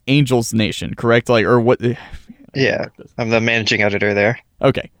run Angels Nation, correct? Like, or what? Yeah, I'm the managing editor there.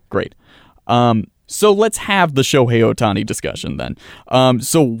 Okay, great. So let's have the Shohei Ohtani discussion then.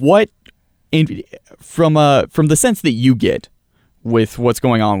 So what, from the sense that you get with what's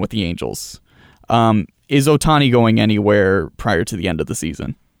going on with the Angels, is Ohtani going anywhere prior to the end of the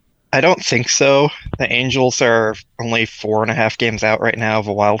season? I don't think so. The Angels are only 4.5 games out right now of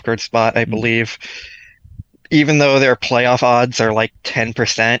a wild card spot, I believe. Even though their playoff odds are like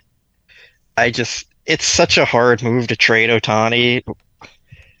 10%, it's such a hard move to trade Ohtani.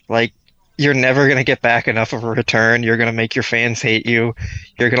 Like, you're never going to get back enough of a return. You're going to make your fans hate you.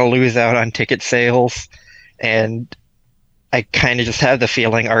 You're going to lose out on ticket sales. And I kind of just have the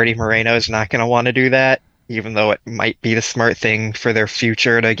feeling Artie Moreno is not going to want to do that, even though it might be the smart thing for their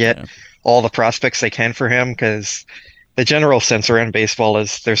future to get all the prospects they can for him, because the general sense around baseball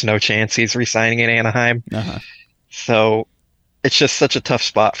is there's no chance he's re-signing in Anaheim. So it's just such a tough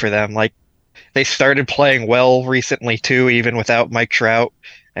spot for them. Like, they started playing well recently too, even without Mike Trout.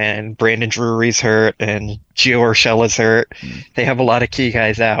 And Brandon Drury's hurt, and Gio Urshela's hurt. They have a lot of key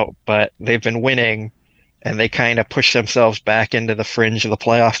guys out, but they've been winning, and they kind of push themselves back into the fringe of the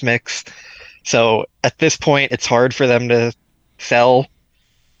playoff mix. So at this point, it's hard for them to sell.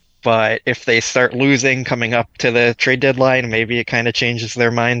 But if they start losing coming up to the trade deadline, maybe it kind of changes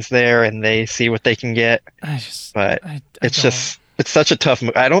their minds there, and they see what they can get. It's such a tough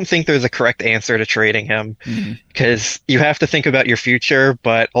move. I don't think there's a correct answer to trading him, because you have to think about your future,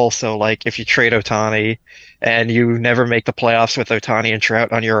 but also, like, if you trade Ohtani and you never make the playoffs with Ohtani and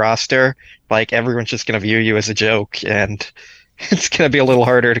Trout on your roster, like, everyone's just going to view you as a joke, and it's going to be a little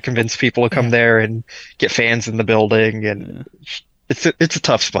harder to convince people to come there and get fans in the building, and it's a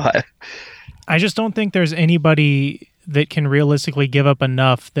tough spot. I just don't think there's anybody that can realistically give up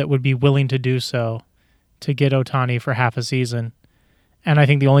enough that would be willing to do so to get Ohtani for half a season. And I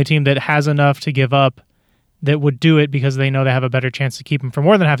think the only team that has enough to give up that would do it because they know they have a better chance to keep him for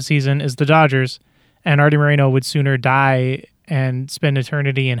more than half a season is the Dodgers. And Artie Moreno would sooner die and spend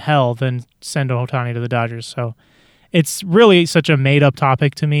eternity in hell than send Ohtani to the Dodgers. So it's really such a made-up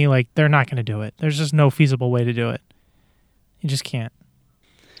topic to me. Like, they're not going to do it. There's just no feasible way to do it. You just can't.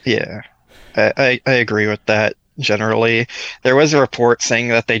 Yeah, I agree with that. Generally, there was a report saying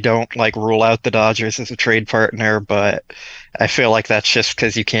that they don't rule out the Dodgers as a trade partner, but I feel like that's just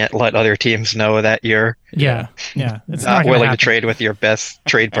because you can't let other teams know that you're it's not willing to trade with your best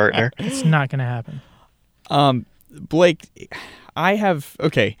trade partner. It's not going to happen. Blake,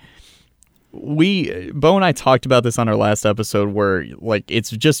 Bo and I talked about this on our last episode, where it's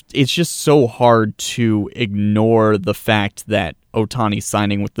just so hard to ignore the fact that Ohtani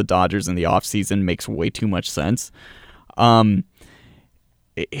signing with the Dodgers in the offseason makes way too much sense.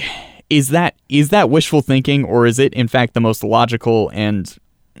 Is that wishful thinking, or is it in fact the most logical and,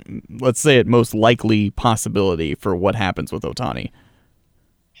 let's say it, most likely possibility for what happens with Ohtani?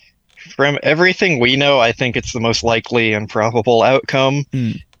 From everything we know, I think it's the most likely and probable outcome,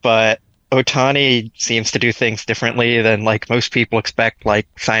 but Ohtani seems to do things differently than most people expect, like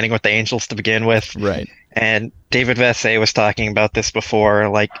signing with the Angels to begin with. Right. And David Vassegh was talking about this before.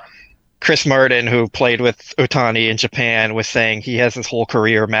 Chris Martin, who played with Ohtani in Japan, was saying he has his whole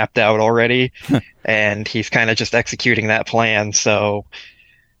career mapped out already, and he's kind of just executing that plan. So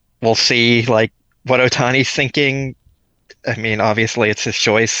we'll see what Ohtani's thinking. I mean, obviously it's his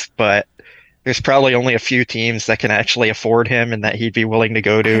choice, but there's probably only a few teams that can actually afford him and that he'd be willing to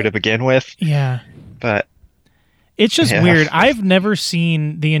go to begin with. Yeah. But it's just weird. I've never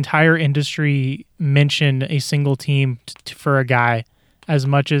seen the entire industry mention a single team for a guy as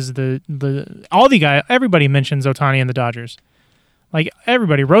much as everybody mentions Ohtani and the Dodgers.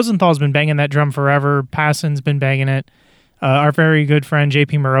 Everybody. Rosenthal's been banging that drum forever. Passan's been banging it. Our very good friend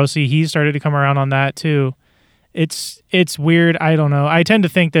JP Morosi, he started to come around on that too. It's weird. I don't know. I tend to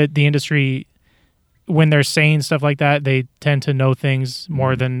think that the industry, when they're saying stuff like that, they tend to know things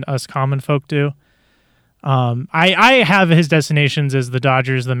more than us common folk do. I have his destinations as the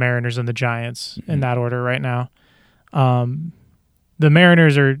Dodgers, the Mariners, and the Giants in that order right now. the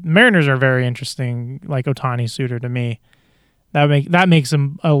Mariners are very interesting, like Ohtani suitor to me. That makes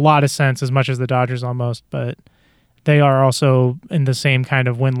them a lot of sense, as much as the Dodgers almost, but they are also in the same kind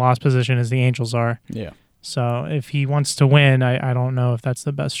of win-loss position as the Angels are. Yeah. So if he wants to win, I don't know if that's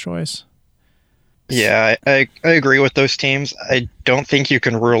the best choice. Yeah, I agree with those teams. I don't think you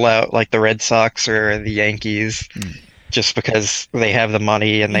can rule out like the Red Sox or the Yankees just because they have the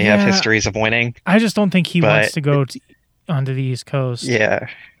money and they have histories of winning. I just don't think he wants to go onto the East Coast. Yeah.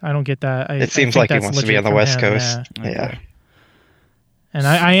 I don't get that. It seems like he wants to be on the West Coast. Yeah. Yeah. And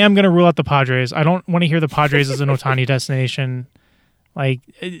I am going to rule out the Padres. I don't want to hear the Padres as an Ohtani destination. Like,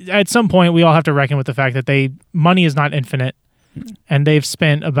 at some point, we all have to reckon with the fact that money is not infinite, and they've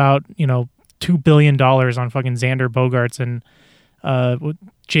spent about, $2 billion on fucking Xander Bogaerts and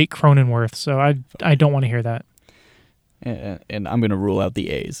Jake Cronenworth. So I don't want to hear that. And I'm going to rule out the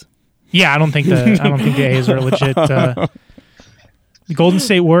A's. Yeah, I don't think the A's are legit. The Golden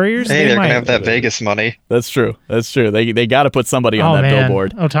State Warriors. Hey, they're gonna have that Vegas money. That's true. They got to put somebody on that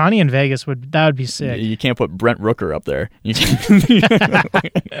billboard. Ohtani in Vegas would be sick. You can't put Brent Rooker up there.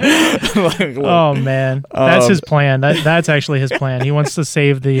 Oh man, that's his plan. That's actually his plan. He wants to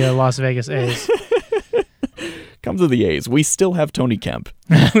save the Las Vegas A's. Come to the A's. We still have Tony Kemp.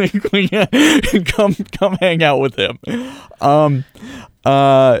 Come hang out with him.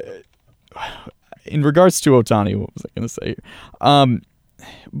 In regards to Ohtani, what was I going to say here?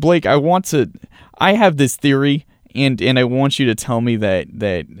 Blake, I have this theory, and I want you to tell me that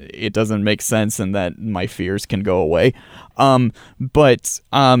it doesn't make sense and that my fears can go away. But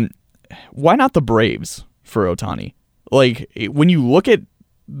why not the Braves for Ohtani? Like, when you look at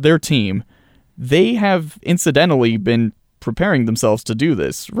their team, they have incidentally been preparing themselves to do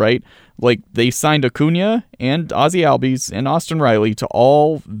this, right? Like, they signed Acuna and Ozzie Albies and Austin Riley to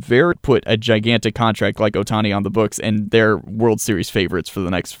all put a gigantic contract like Ohtani on the books, and they're World Series favorites for the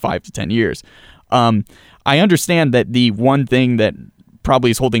next 5 to 10 years. I understand that the one thing that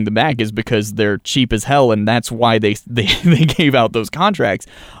probably is holding them back is because they're cheap as hell, and that's why they gave out those contracts.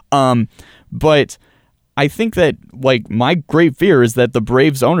 But I think that, like, my great fear is that the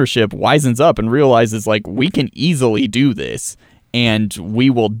Braves ownership wisens up and realizes, like, we can easily do this, and we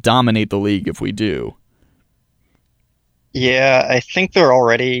will dominate the league if we do. Yeah, I think they're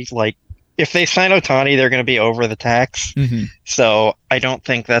already, like, if they sign Ohtani, they're going to be over the tax. Mm-hmm. So I don't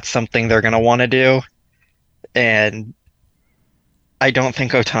think that's something they're going to want to do. And I don't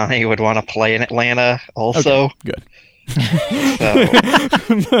think Ohtani would want to play in Atlanta also. Okay, good.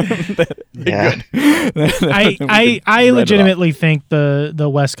 Yeah. I legitimately think the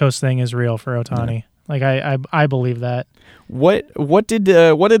West Coast thing is real for Ohtani. Yeah. Like I believe that. What did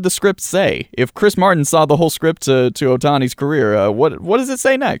the script say? If Chris Martin saw the whole script to Ohtani's career, what does it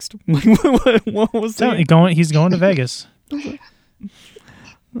say next? What was that? He's going to Vegas.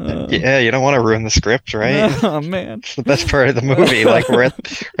 Yeah, you don't want to ruin the script, right? Oh man, it's the best part of the movie. Like we're at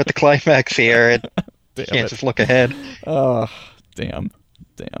the climax here. You can't just look ahead. Oh, damn,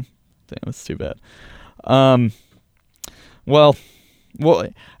 it's too bad. Well,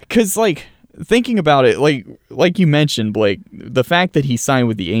 because like thinking about it, like you mentioned, Blake, the fact that he signed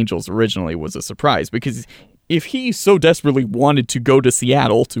with the Angels originally was a surprise, because if he so desperately wanted to go to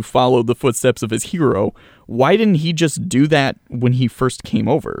Seattle to follow the footsteps of his hero, why didn't he just do that when he first came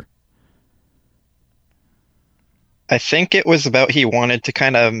over? I think it was about he wanted to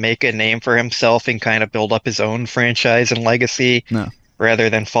kind of make a name for himself and kind of build up his own franchise and legacy rather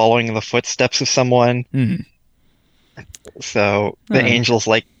than following the footsteps of someone. Mm-hmm. So the Angels,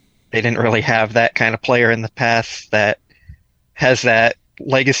 like, they didn't really have that kind of player in the past that has that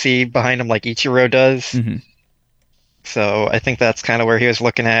legacy behind him like Ichiro does. Mm-hmm. So I think that's kind of where he was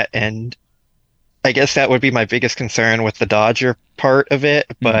looking at, and I guess that would be my biggest concern with the Dodger part of it,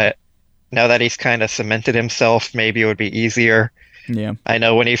 but now that he's kind of cemented himself, maybe it would be easier. Yeah. I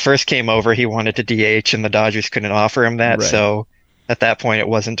know when he first came over, he wanted to DH, and the Dodgers couldn't offer him that, so at that point it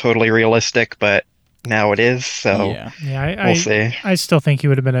wasn't totally realistic, but now it is, so we'll see. I still think he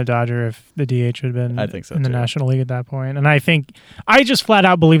would have been a Dodger if the DH had been in the National League at that point. And I just flat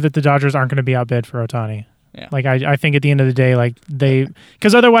out believe that the Dodgers aren't going to be outbid for Ohtani. Yeah. Like I think at the end of the day, like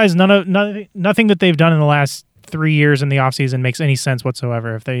because otherwise nothing that they've done in the last 3 years in the offseason makes any sense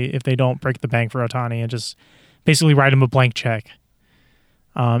whatsoever if they don't break the bank for Ohtani and just basically write him a blank check.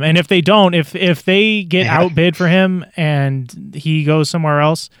 And if they don't, if they get outbid for him and he goes somewhere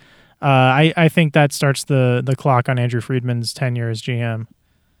else, I think that starts the clock on Andrew Friedman's tenure as GM.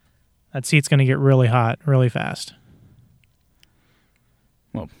 That seat's going to get really hot really fast.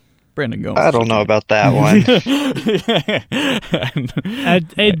 Well, Brandon Gomes. I don't know about that one.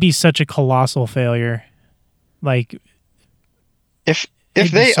 It'd be such a colossal failure. Like, if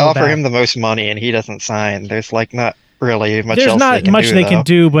they so offer bad. him the most money and he doesn't sign, there's like not really much There's else not they can much do, they though. can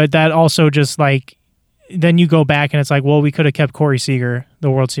do, but that also just like then you go back and it's like, well, we could have kept Corey Seager,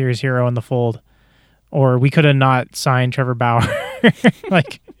 the World Series hero, in the fold, or we could have not signed Trevor Bauer.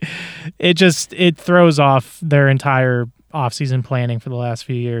 Like it throws off their entire offseason planning for the last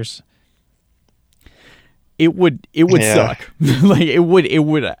few years. It would suck. Like it would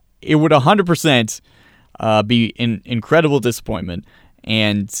 100% be an incredible disappointment,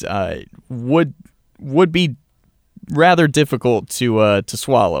 and would be rather difficult to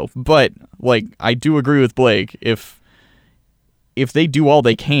swallow. But like I do agree with Blake, if they do all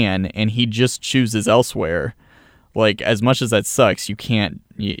they can and he just chooses elsewhere, like as much as that sucks, you can't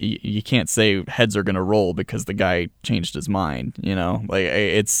say heads are gonna roll because the guy changed his mind. You know, like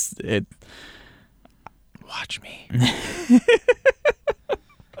it. Watch me.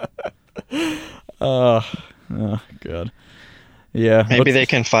 Oh God. Yeah. Maybe they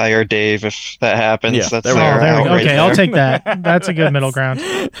can fire Dave if that happens. Yeah, That's there we their go. There we go. out right Okay, I'll there. take that. That's a good middle ground.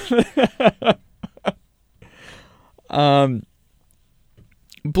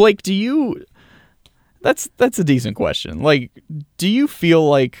 Blake, that's a decent question. Like, do you feel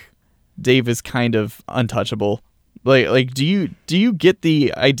like Dave is kind of untouchable? Like do you get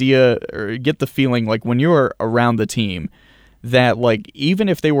the idea or get the feeling like when you're around the team that like even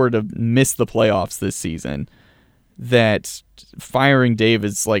if they were to miss the playoffs this season, that firing Dave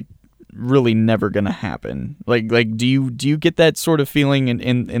is like really never gonna happen? Like do you get that sort of feeling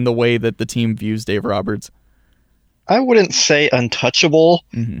in the way that the team views Dave Roberts? I wouldn't say untouchable,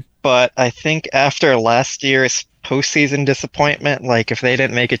 Mm-hmm. but I think after last year's postseason disappointment, like if they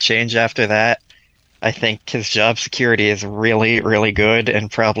didn't make a change after that, I think his job security is really, really good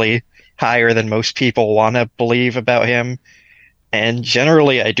and probably higher than most people want to believe about him. And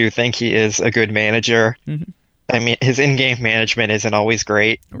generally, I do think he is a good manager. Mm-hmm. I mean, his in-game management isn't always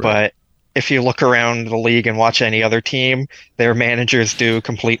great, Right. but if you look around the league and watch any other team, their managers do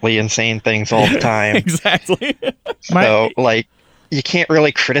completely insane things all the time. Exactly. So, like, you can't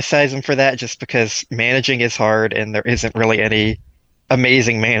really criticize him for that just because managing is hard and there isn't really any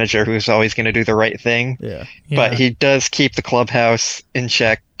amazing manager who's always going to do the right thing. Yeah. But he does keep the clubhouse in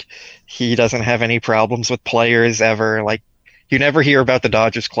check. He doesn't have any problems with players ever. Like, you never hear about the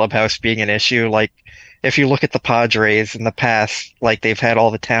Dodgers clubhouse being an issue. Like, if you look at the Padres in the past, like, they've had all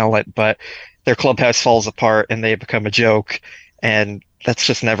the talent, but their clubhouse falls apart and they become a joke. And that's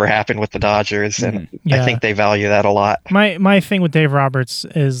just never happened with the Dodgers. And Yeah. I think they value that a lot. My thing with Dave Roberts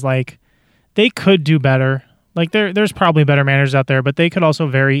is like they could do better. Like there's probably better managers out there, but they could also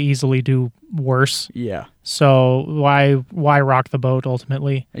very easily do worse. Yeah. So why rock the boat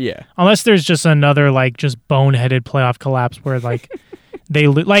ultimately? Yeah. Unless there's just another like just boneheaded playoff collapse where like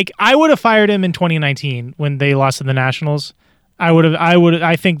like I would have fired him in 2019 when they lost to the Nationals.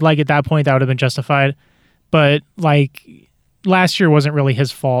 I think like at that point that would have been justified. But like last year wasn't really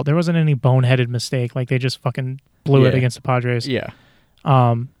his fault. There wasn't any boneheaded mistake. Like they just fucking blew it Yeah. against the Padres. Yeah.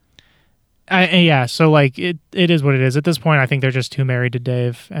 So like it is what it is. At this point, I think they're just too married to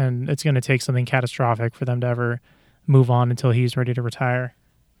Dave, and it's going to take something catastrophic for them to ever move on until he's ready to retire.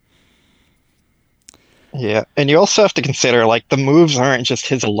 Yeah. And you also have to consider, like, the moves aren't just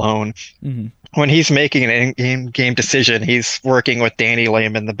his alone. Mm-hmm. When he's making an in-game decision, he's working with Danny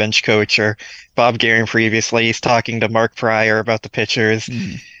Lehman, the bench coach, or Bob Guerin previously. He's talking to Mark Pryor about the pitchers.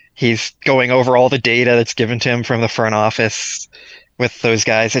 Mm-hmm. He's going over all the data that's given to him from the front office with those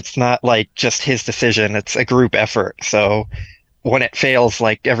guys. It's not like just his decision. It's a group effort. So when it fails,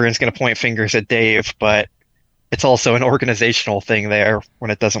 like, everyone's going to point fingers at Dave, but it's also an organizational thing there when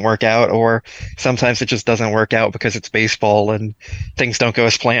it doesn't work out, or sometimes it just doesn't work out because it's baseball and things don't go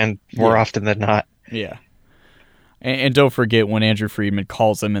as planned more often than not. Yeah. And don't forget when Andrew Friedman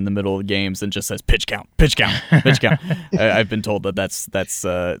calls him in the middle of the games and just says pitch count, pitch count, pitch count. I've been told that's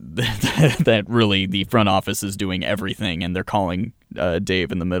that really the front office is doing everything and they're calling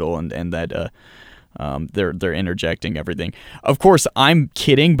Dave in the middle and that they're interjecting everything. Of course, I'm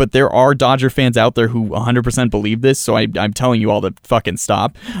kidding, but there are Dodger fans out there who 100% believe this, so I'm telling you all to fucking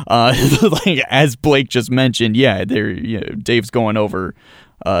stop. Like, as Blake just mentioned, yeah, Dave's going over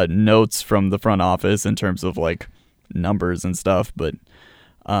notes from the front office in terms of like numbers and stuff, but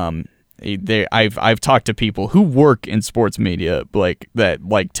I've talked to people who work in sports media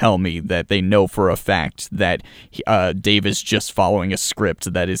that tell me that they know for a fact that Dave is just following a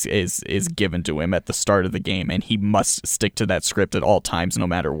script that is given to him at the start of the game, and he must stick to that script at all times, no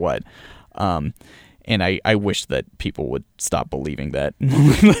matter what. And I wish that people would stop believing that.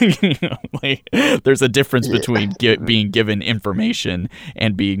 There's a difference between being given information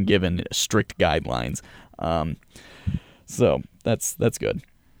and being given strict guidelines. So that's good.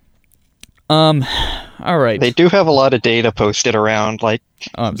 All right. They do have a lot of data posted around. Like,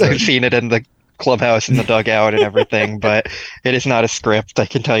 I've seen it in the clubhouse and the dugout and everything, but it is not a script. I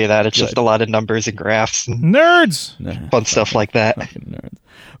can tell you that. It's just a lot of numbers and graphs and nerds, fun stuff like that. Nerds.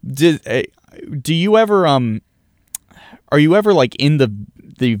 Do you ever are you ever like in the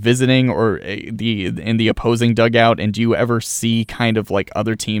visiting or in the opposing dugout, and do you ever see kind of like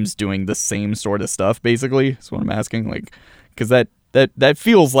other teams doing the same sort of stuff? Basically, that's what I'm asking. Like, because that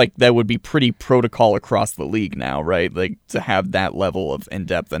feels like that would be pretty protocol across the league now, right? Like, to have that level of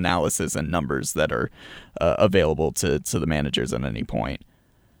in-depth analysis and numbers that are available to the managers at any point.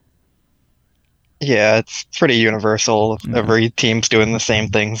 Yeah, it's pretty universal. Yeah. Every team's doing the same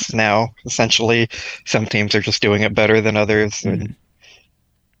things now, essentially. Some teams are just doing it better than others. Mm-hmm.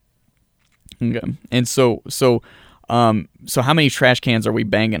 Okay. And so how many trash cans are we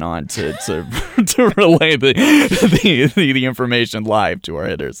banging on to to relay the information live to our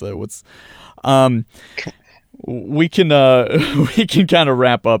hitters? So we can kind of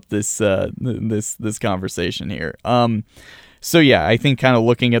wrap up this conversation here. So yeah, I think kind of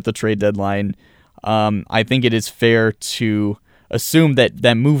looking at the trade deadline, I think it is fair to assume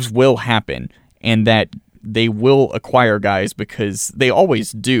that moves will happen and that they will acquire guys, because they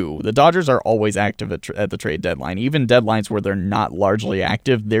always do. The Dodgers are always active at the trade deadline. Even deadlines where they're not largely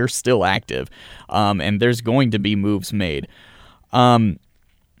active, they're still active. And there's going to be moves made. We've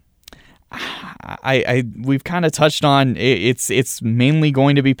kind of touched on it's mainly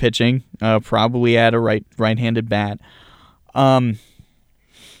going to be pitching, probably at a right-handed bat.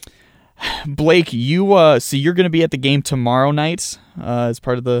 Blake, so you're going to be at the game tomorrow night as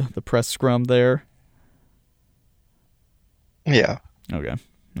part of the press scrum there. Yeah. Okay.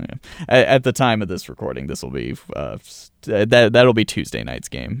 At the time of this recording, this will be that'll be Tuesday night's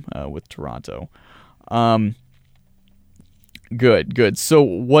game with Toronto. Good. So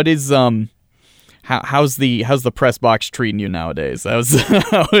what is how's the press box treating you nowadays? How's it?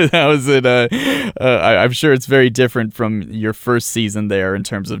 I'm sure it's very different from your first season there in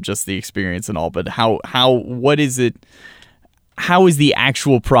terms of just the experience and all. But what is it? How is the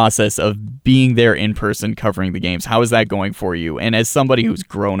actual process of being there in person covering the games? How is that going for you? And as somebody who's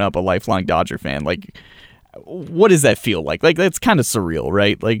grown up a lifelong Dodger fan, like, what does that feel like? Like, that's kind of surreal,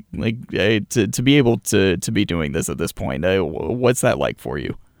 right? Like to be able to be doing this at this point, what's that like for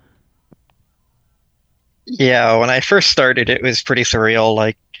you? Yeah, when I first started, it was pretty surreal.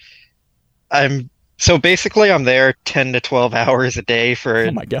 Like, I'm there 10 to 12 hours a day for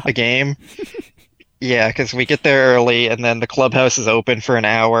a game. Yeah, because we get there early, and then the clubhouse is open for an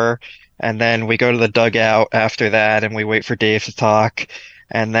hour, and then we go to the dugout after that, and we wait for Dave to talk,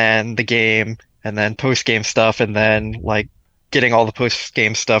 and then the game, and then post-game stuff, and then like getting all the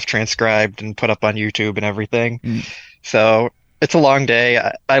post-game stuff transcribed and put up on YouTube and everything. So it's a long day.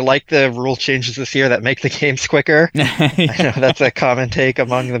 I like the rule changes this year that make the games quicker. I know that's a common take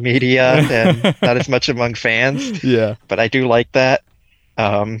among the media and not as much among fans. Yeah, but I do like that.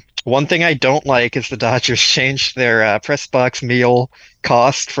 One thing I don't like is the Dodgers changed their press box meal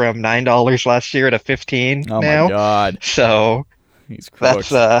cost from $9 last year to $15 now. Oh my God! So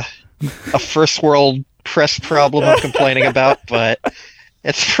that's a first world press problem I'm complaining about, but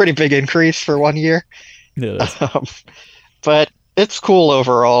it's a pretty big increase for 1 year. Yeah, but it's cool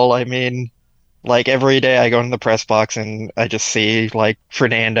overall. I mean, like, every day I go into the press box and I just see like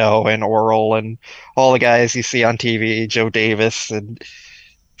Fernando and Oral and all the guys you see on TV, Joe Davis, and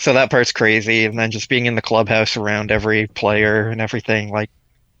so that part's crazy. And then just being in the clubhouse around every player and everything, like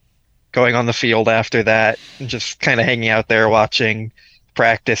going on the field after that and just kind of hanging out there watching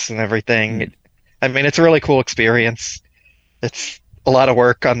practice and everything. I mean, it's a really cool experience. It's a lot of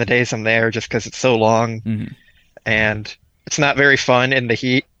work on the days I'm there just because it's so long, and it's not very fun in the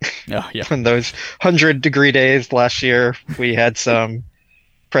heat. Oh, yeah. On those 100-degree days last year, we had some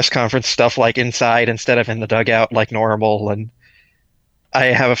press conference stuff like inside instead of in the dugout like normal, and I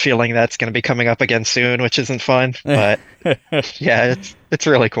have a feeling that's going to be coming up again soon, which isn't fun. But yeah, it's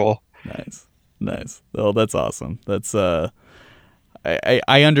really cool. Nice. Oh, that's awesome. That's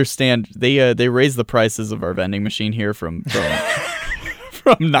I understand they raised the prices of our vending machine here from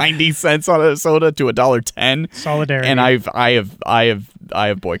 90 cents on a soda to $1.10. Solidarity. And I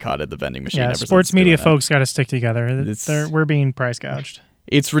have boycotted the vending machine. Yeah, ever sports since media doing folks got to stick together. We're being price gouged.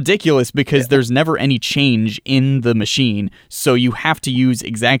 It's ridiculous because there's never any change in the machine, so you have to use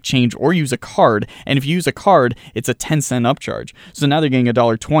exact change or use a card, and if you use a card, it's a 10-cent upcharge. So now they're getting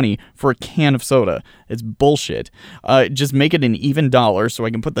 $1.20 for a can of soda. It's bullshit. Just make it an even dollar so I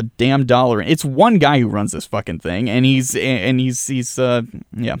can put the damn dollar in. It's one guy who runs this fucking thing, and he's not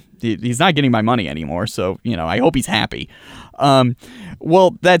getting my money anymore. So I hope he's happy.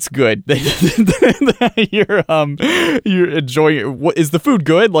 Well, that's good. You're enjoying. What is the food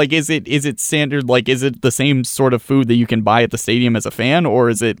good? Like, is it standard? Like, is it the same sort of food that you can buy at the stadium as a fan, or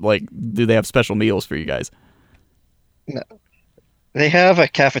is it like, do they have special meals for you guys? No. They have a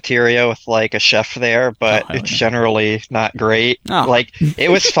cafeteria with like a chef there, but it's generally not great. Oh. Like,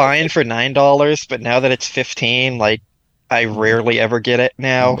 it was fine for $9, but now that it's 15, like, I rarely ever get it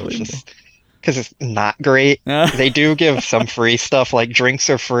now, just because it's not great. They do give some free stuff, like drinks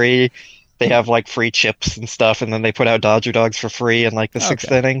are free. They have like free chips and stuff, and then they put out Dodger dogs for free in like the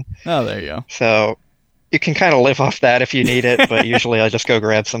sixth inning. Oh, there you go. So you can kind of live off that if you need it, but usually I just go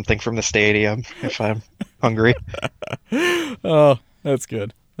grab something from the stadium if I'm hungry. Oh, that's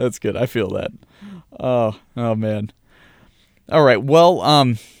good. That's good. I feel that. Oh man. All right.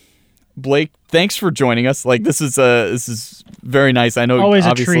 Well, Blake, thanks for joining us. Like, this is very nice. I know, always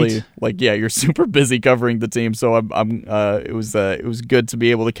obviously, a treat. like, yeah, you're super busy covering the team, so it was good to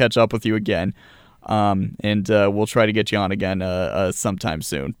be able to catch up with you again. And we'll try to get you on again sometime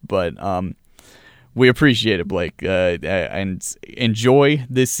soon. But we appreciate it, Blake, and enjoy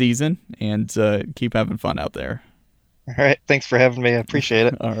this season, and keep having fun out there. All right. Thanks for having me. I appreciate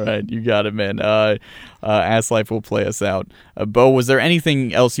it. All right. You got it, man. Ass Life will play us out. Bo, was there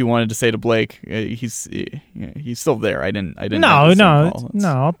anything else you wanted to say to Blake? He's still there. I didn't.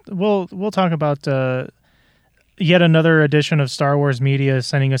 No. We'll talk about yet another edition of Star Wars media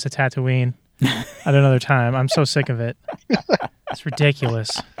sending us a Tatooine at another time. I'm so sick of it. It's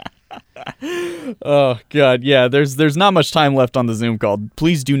ridiculous. Oh God, yeah. There's not much time left on the Zoom call.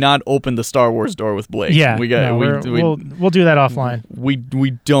 Please do not open the Star Wars door with Blake. Yeah, we'll do that offline. We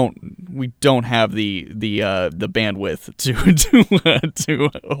don't have the bandwidth to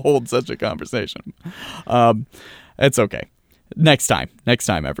hold such a conversation. It's okay. Next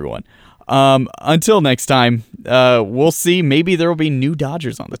time, everyone. Until next time, we'll see. Maybe there will be new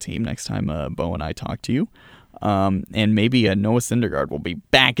Dodgers on the team next time Bo and I talk to you. And maybe Noah Syndergaard will be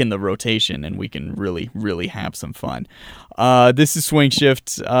back in the rotation, and we can really, really have some fun. This is Swing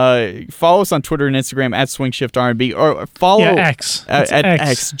Shift. Follow us on Twitter and Instagram at SwingShiftRB, or follow X. At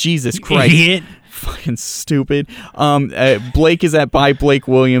X. Jesus Christ. Idiot. Fucking stupid. Blake is at by Blake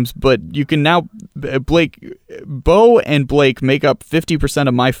Williams, but you can now Bo and Blake make up 50%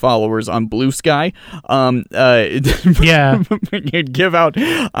 of my followers on Blue Sky. Yeah. Give out.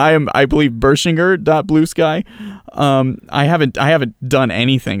 I believe Bershinger.bluesky. I haven't done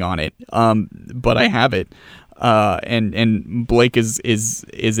anything on it. But I have it. And Blake is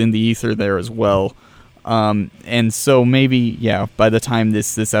in the ether there as well. And so maybe, yeah, by the time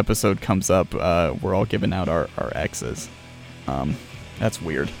this episode comes up, we're all giving out our X's. That's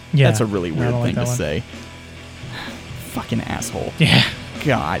weird. Yeah, that's a really weird thing to say. Fucking asshole. Yeah.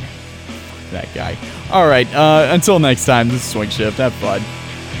 God. That guy. All right. Until next time, this is Swing Shift. Have fun.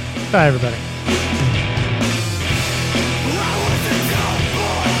 Bye, everybody.